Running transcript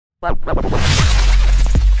Yes,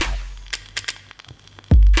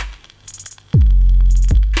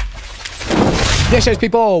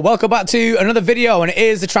 people, welcome back to another video, and it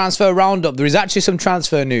is the transfer roundup. There is actually some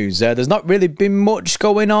transfer news. There's not really been much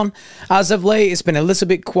going on as of late. It's been a little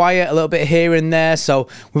bit quiet, a little bit here and there, so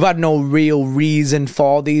we've had no real reason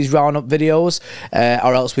for these roundup videos,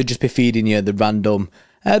 or else we'd just be feeding you the random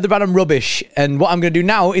rubbish. And what I'm going to do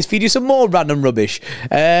now is feed you some more random rubbish.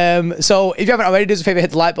 So if you haven't already, do us a favour,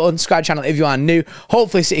 hit the like button, subscribe to the channel if you are new.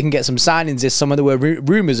 Hopefully City can get some signings this summer. There were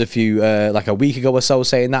rumours a few, like a week ago or so,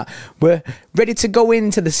 saying that we're ready to go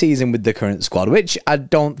into the season with the current squad, which I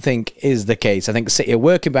don't think is the case. I think City are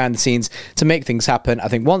working behind the scenes to make things happen. I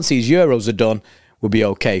think once these Euros are done, we'll be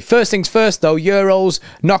okay. First things first, though, Euros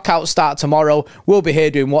knockout start tomorrow. We'll be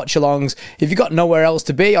here doing watch-alongs. If you've got nowhere else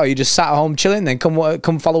to be, or you just sat at home chilling, then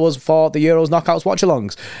come follow us for the Euros knockouts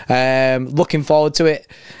watch-alongs. Looking forward to it.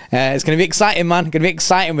 It's going to be exciting, man. Going to be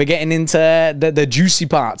exciting. We're getting into the juicy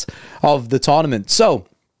part of the tournament. So,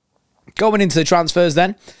 going into the transfers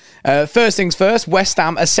then. First things first, West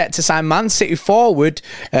Ham are set to sign Man City forward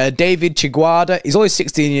David Chiguarda. He's only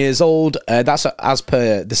 16 years old. That's as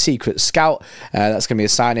per the secret scout. That's going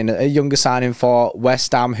to be a younger signing for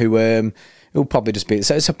West Ham, who will probably just be,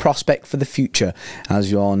 it's a prospect for the future,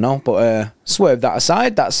 as you all know. But swerve that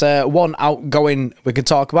aside, that's one outgoing we can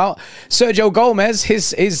talk about. Sergio Gomez,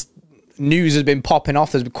 his news has been popping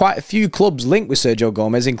off. There's been quite a few clubs linked with Sergio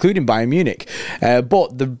Gomez, including Bayern Munich.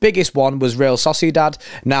 But the biggest one was Real Sociedad.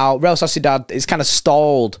 Now, Real Sociedad is kind of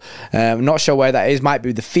stalled. I'm not sure where that is. Might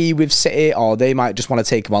be the fee with City, or they might just want to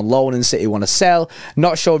take him on loan and City want to sell.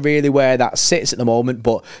 Not sure really where that sits at the moment,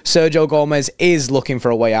 but Sergio Gomez is looking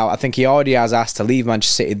for a way out. I think he already has asked to leave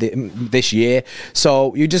Manchester City this year.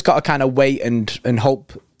 So you just got to kind of wait and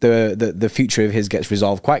hope the future of his gets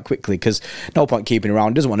resolved quite quickly, because no point keeping him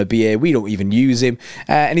around. Doesn't want to be here. We don't even use him,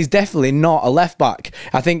 and he's definitely not a left back.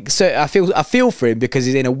 I think I feel for him, because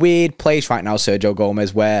he's in a weird place right now, Sergio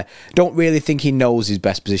Gomez, where I don't really think he knows his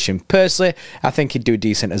best position. Personally, I think he'd do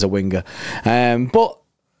decent as a winger, but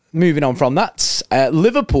moving on from that,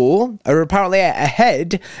 Liverpool are apparently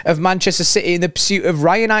ahead of Manchester City in the pursuit of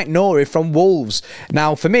Ryan Aït-Nouri from Wolves.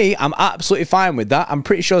 Now, for me, I'm absolutely fine with that. I'm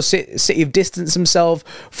pretty sure City have distanced themselves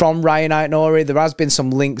from Ryan Aït-Nouri. There has been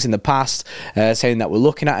some links in the past saying that we're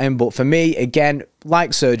looking at him. But for me, again, like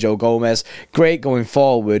Sergio Gomez, great going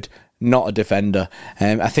forward, not a defender.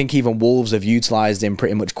 I think even Wolves have utilised him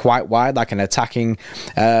pretty much quite wide, like an attacking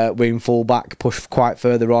wing fullback, push quite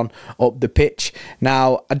further on up the pitch.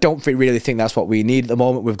 Now, I don't really think that's what we need at the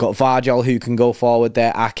moment. We've got Vargel who can go forward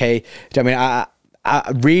there, Ake. I mean, I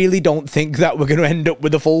really don't think that we're going to end up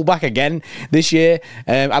with a fullback again this year.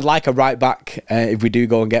 I'd like a right back if we do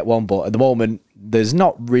go and get one, but at the moment, there's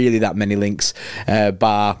not really that many links,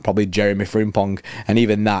 bar probably Jeremy Frimpong, and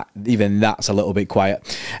even that's a little bit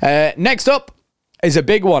quiet. Next up is a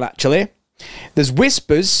big one, actually. There's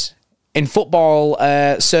whispers in football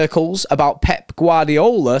circles about Pep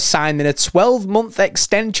Guardiola signing a 12-month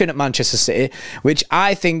extension at Manchester City, which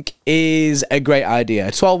I think is a great idea.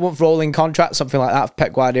 A 12-month rolling contract, something like that for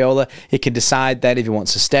Pep Guardiola. He can decide then if he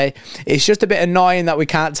wants to stay. It's just a bit annoying that we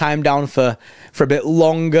can't tie him down for a bit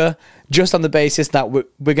longer, just on the basis that we're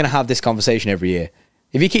going to have this conversation every year.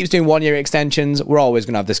 If he keeps doing one-year extensions, we're always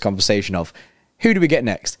going to have this conversation of, who do we get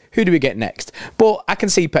next? Who do we get next? But I can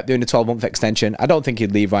see Pep doing a 12-month extension. I don't think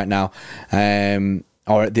he'd leave right now,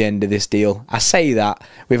 or at the end of this deal. I say that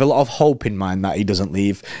with a lot of hope in mind that he doesn't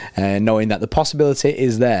leave, knowing that the possibility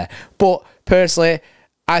is there. But personally,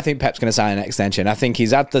 I think Pep's going to sign an extension. I think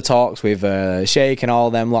he's had the talks with Sheikh and all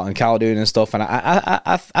them lot and Caldoon and stuff, and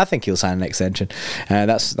I think he'll sign an extension.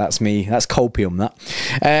 That's me. That's copium,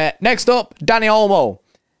 that. Next up, Dani Olmo.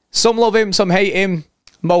 Some love him, some hate him.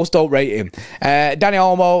 Most don't rate him. Dani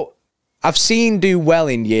Olmo, I've seen do well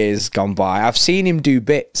in years gone by. I've seen him do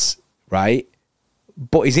bits, right?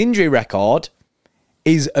 But his injury record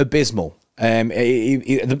is abysmal. At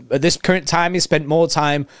this current time, he spent more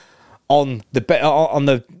time on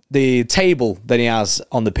the table than he has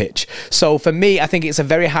on the pitch. So for me, I think it's a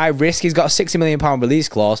very high risk. He's got a £60 million release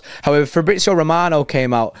clause. However, Fabrizio Romano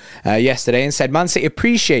came out yesterday and said Man City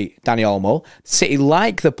appreciate Dani Olmo. City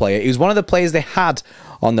like the player. He was one of the players they had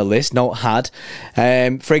on the list. Note had.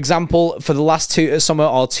 For example, for the last summer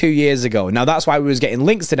or 2 years ago. Now that's why we was getting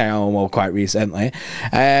links to Dani Olmo quite recently.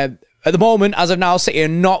 At the moment, as of now, City are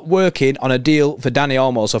not working on a deal for Dani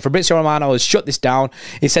Olmo. So Fabrizio Romano has shut this down.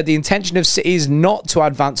 He said the intention of City is not to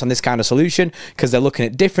advance on this kind of solution because they're looking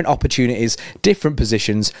at different opportunities, different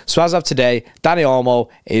positions. So as of today, Dani Olmo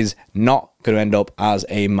is not going to end up as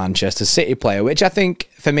a Manchester City player, which I think,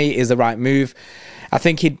 for me, is the right move. I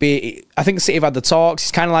think City have had the talks.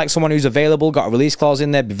 He's kind of like someone who's available, got a release clause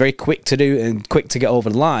in there, be very quick to do and quick to get over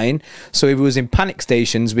the line. So if he was in panic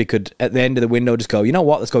stations, we could, at the end of the window, just go, you know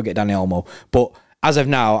what, let's go get Dani Olmo. But as of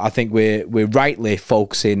now, I think we're rightly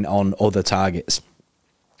focusing on other targets.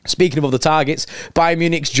 Speaking of other targets, Bayern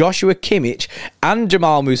Munich's Joshua Kimmich and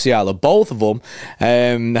Jamal Musiala, both of them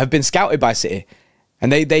have been scouted by City.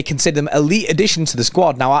 And they consider them elite additions to the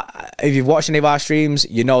squad. Now, if you've watched any of our streams,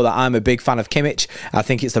 you know that I'm a big fan of Kimmich. I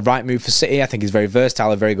think it's the right move for City. I think he's very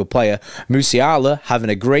versatile, a very good player. Musiala, having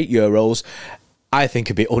a great Euros, I think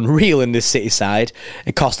could be unreal in this City side.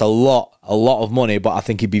 It cost a lot of money, but I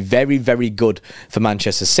think he'd be very, very good for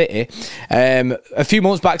Manchester City. A few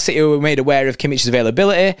months back, City were made aware of Kimmich's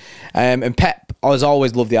availability, and Pep has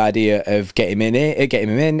always loved the idea of getting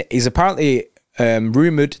him in. He's apparently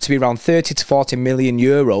rumoured to be around 30 to 40 million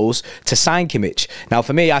euros to sign Kimmich. Now,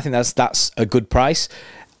 for me, I think that's a good price.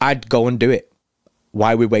 I'd go and do it.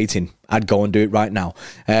 Why are we waiting? I'd go and do it right now.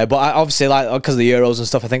 But obviously, like, because of the Euros and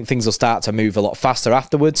stuff, I think things will start to move a lot faster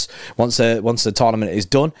afterwards once the tournament is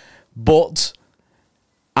done. But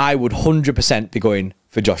I would 100% be going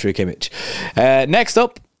for Joshua Kimmich. Next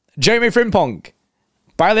up, Jeremy Frimpong.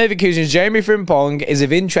 Bayer Leverkusen's Jeremy Frimpong is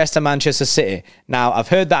of interest to Manchester City. Now, I've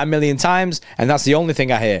heard that a million times, and that's the only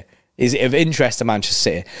thing I hear. Is of interest to Manchester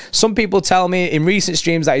City. Some people tell me in recent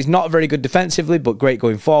streams that he's not very good defensively, but great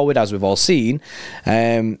going forward, as we've all seen.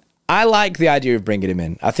 I like the idea of bringing him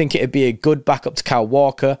in. I think it'd be a good backup to Kyle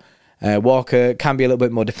Walker. Walker can be a little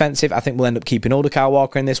bit more defensive. I think we'll end up keeping older Kyle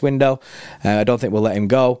Walker in this window. I don't think we'll let him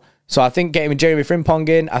go. So I think getting Jeremy Frimpong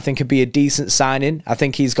in, I think, could be a decent signing. I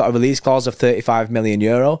think he's got a release clause of 35 million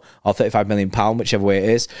euro or 35 million pound, whichever way it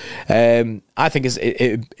is. I think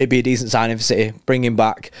it'd be a decent signing for City. Bring him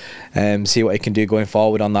back, see what he can do going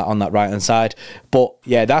forward on that right hand side. But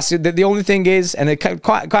yeah, that's the only thing is, and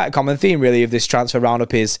quite a common theme really of this transfer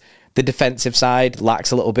roundup is the defensive side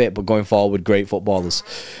lacks a little bit, but going forward, great footballers.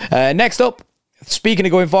 Next up. Speaking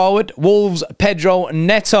of going forward, Wolves' Pedro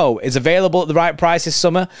Neto is available at the right price this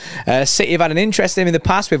summer. City have had an interest in him in the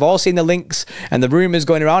past. We've all seen the links and the rumours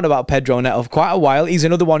going around about Pedro Neto for quite a while. He's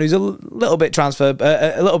another one who's a little bit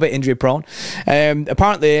a little bit injury prone.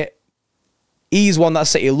 Apparently, he's one that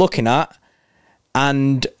City are looking at.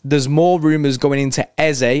 And there's more rumours going into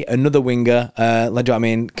Eze, another winger,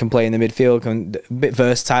 can play in the midfield, a bit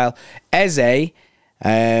versatile. Eze,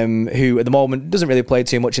 who at the moment doesn't really play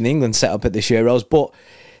too much in the England setup at this Euros, but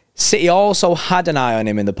City also had an eye on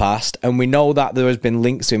him in the past, and we know that there has been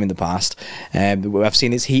links to him in the past. I've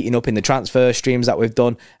seen it's heating up in the transfer streams that we've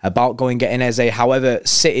done about going getting Eze. However,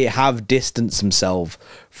 City have distanced themselves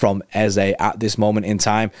from Eze at this moment in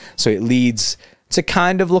time, so it leads to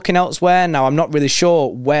kind of looking elsewhere. Now, I'm not really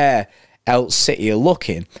sure where else City are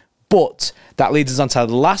looking, but that leads us on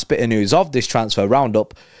to the last bit of news of this transfer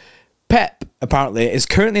roundup. Pep, apparently, is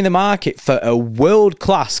currently in the market for a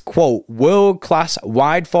world-class, quote, world-class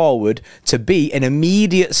wide forward to be an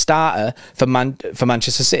immediate starter for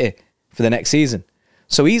Manchester City for the next season.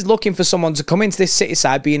 So he's looking for someone to come into this City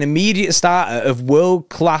side, be an immediate starter of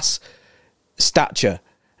world-class stature.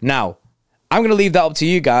 Now, I'm going to leave that up to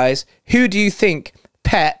you guys. Who do you think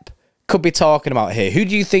Pep could be talking about here? Who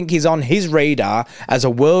do you think is on his radar as a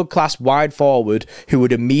world-class wide forward who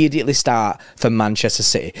would immediately start for Manchester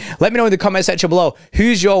City? Let me know in the comment section below.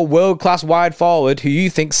 Who's your world-class wide forward who you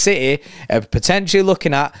think City are potentially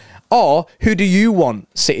looking at, or who do you want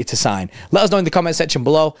City to sign? Let us know in the comment section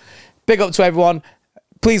below. Big up to everyone.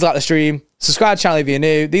 Please like the stream. Subscribe to the channel if you're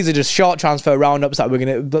new. These are just short transfer roundups that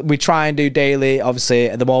we try and do daily. Obviously,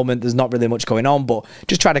 at the moment, there's not really much going on, but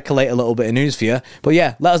just try to collate a little bit of news for you. But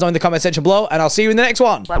yeah, let us know in the comment section below, and I'll see you in the next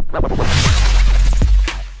one.